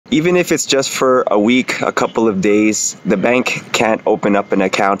Even if it's just for a week, a couple of days, the bank can't open up an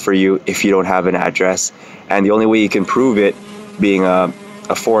account for you if you don't have an address. And the only way you can prove it, being a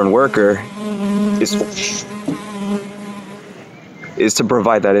foreign worker, is to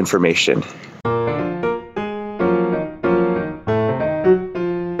provide that information.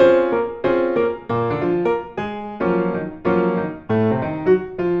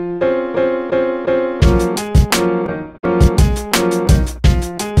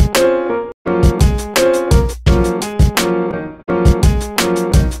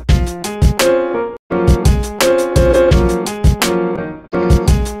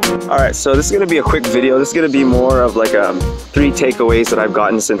 Alright, so this is going to be a quick video. This is going to be more of like 3 takeaways that I've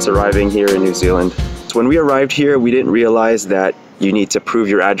gotten since arriving here in New Zealand. So when we arrived here, we didn't realize that you need to prove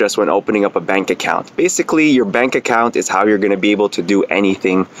your address when opening up a bank account. Basically, your bank account is how you're going to be able to do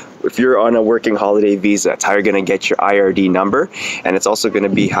anything. If you're on a working holiday visa, that's how you're going to get your IRD number, and it's also going to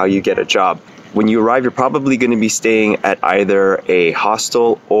be how you get a job. When you arrive, you're probably going to be staying at either a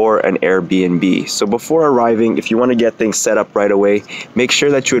hostel or an Air BNB. So before arriving, if you want to get things set up right away, make sure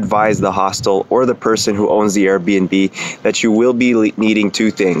that you advise the hostel or the person who owns the Airbnb that you will be needing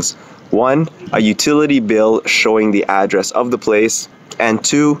 2 things. 1, a utility bill showing the address of the place, and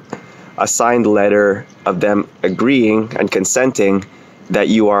 2, a signed letter of them agreeing and consenting that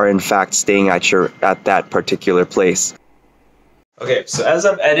you are in fact staying at that particular place. Okay, so as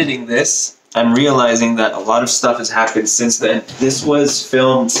I'm editing this, I'm realizing that a lot of stuff has happened since then. This was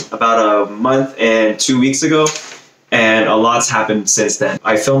filmed about a month and 2 weeks ago, and a lot's happened since then.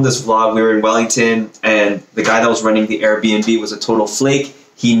 I filmed this vlog, we were in Wellington, and the guy that was running the Airbnb was a total flake.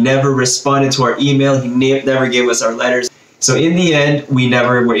 He never responded to our email, he never gave us our letters. So in the end, we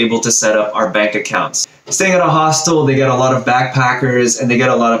never were able to set up our bank accounts. Staying at a hostel, they get a lot of backpackers, and they get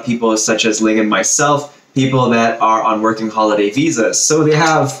a lot of people such as Ling and myself, people that are on working holiday visas. So they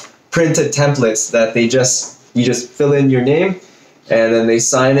have printed templates that you just fill in your name, and then they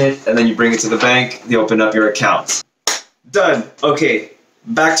sign it, and then you bring it to the bank, they open up your account. Done. Okay,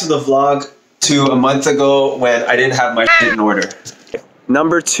 back to the vlog to a month ago when I didn't have my shit in order.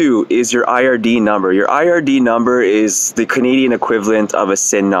 Number 2 is your IRD number. Your IRD number is the Canadian equivalent of a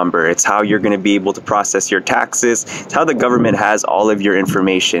SIN number. It's how you're going to be able to process your taxes. It's how the government has all of your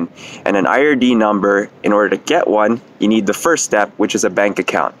information. And an IRD number, in order to get one, you need the first step, which is a bank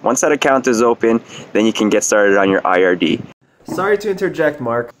account. Once that account is open, then you can get started on your IRD. Sorry to interject,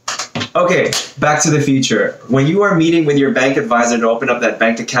 Mark. Okay, back to the future. When you are meeting with your bank advisor to open up that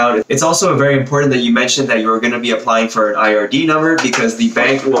bank account, it's also very important that you mention that you're going to be applying for an IRD number, because the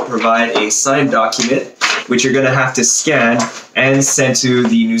bank will provide a signed document which you're going to have to scan and send to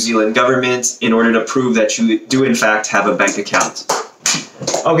the New Zealand government in order to prove that you do in fact have a bank account.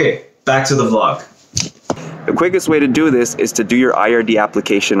 Okay, back to the vlog. The quickest way to do this is to do your IRD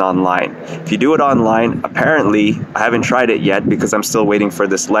application online. If you do it online, apparently, I haven't tried it yet because I'm still waiting for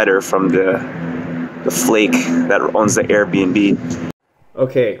this letter from the flake that owns the Airbnb.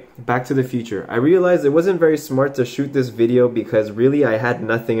 Okay, back to the future. I realized it wasn't very smart to shoot this video because really I had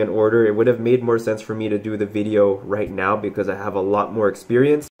nothing in order. It would have made more sense for me to do the video right now because I have a lot more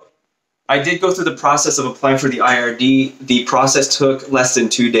experience. I did go through the process of applying for the IRD. The process took less than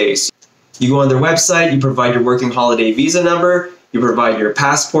 2 days. You go on their website, you provide your working holiday visa number, you provide your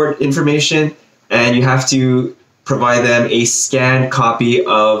passport information, and you have to provide them a scanned copy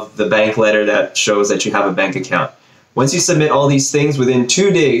of the bank letter that shows that you have a bank account. Once you submit all these things, within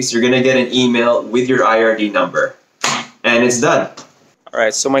 2 days, you're going to get an email with your IRD number. And it's done.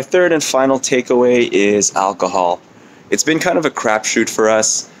 Alright, so my third and final takeaway is alcohol. It's been kind of a crapshoot for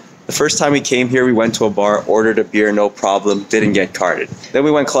us. The first time we came here, we went to a bar, ordered a beer, no problem, didn't get carded. Then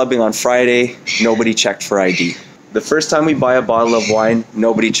we went clubbing on Friday, nobody checked for ID. The first time we buy a bottle of wine,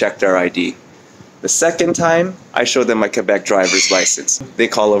 nobody checked our ID. The second time, I showed them my Quebec driver's license. They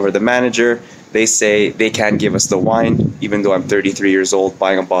call over the manager, they say they can't give us the wine, even though I'm 33 years old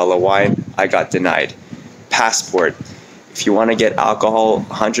buying a bottle of wine, I got denied. Passport. If you want to get alcohol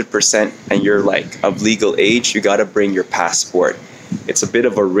 100% and you're like of legal age, you gotta bring your passport. It's a bit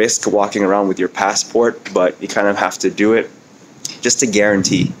of a risk walking around with your passport, but you kind of have to do it just to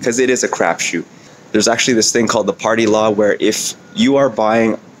guarantee, because it is a crapshoot. There's actually this thing called the party law where if you are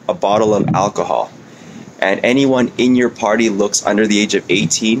buying a bottle of alcohol and anyone in your party looks under the age of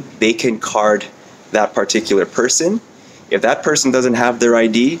 18, they can card that particular person. If that person doesn't have their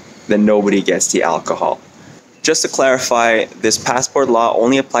ID, then nobody gets the alcohol. Just to clarify, this passport law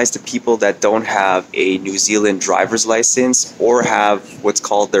only applies to people that don't have a New Zealand driver's license or have what's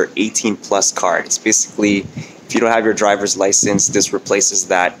called their 18 plus card. It's basically, if you don't have your driver's license, this replaces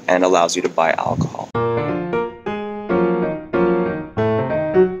that and allows you to buy alcohol.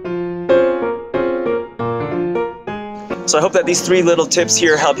 So I hope that these 3 little tips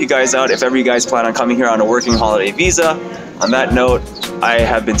here help you guys out if ever you guys plan on coming here on a working holiday visa. On that note, I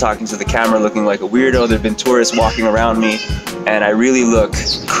have been talking to the camera looking like a weirdo. There have been tourists walking around me and I really look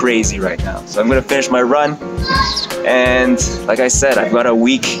crazy right now. So I'm gonna finish my run, and like I said, I've got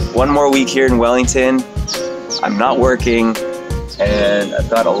one more week here in Wellington. I'm not working and I've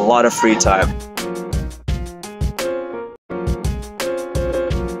got a lot of free time.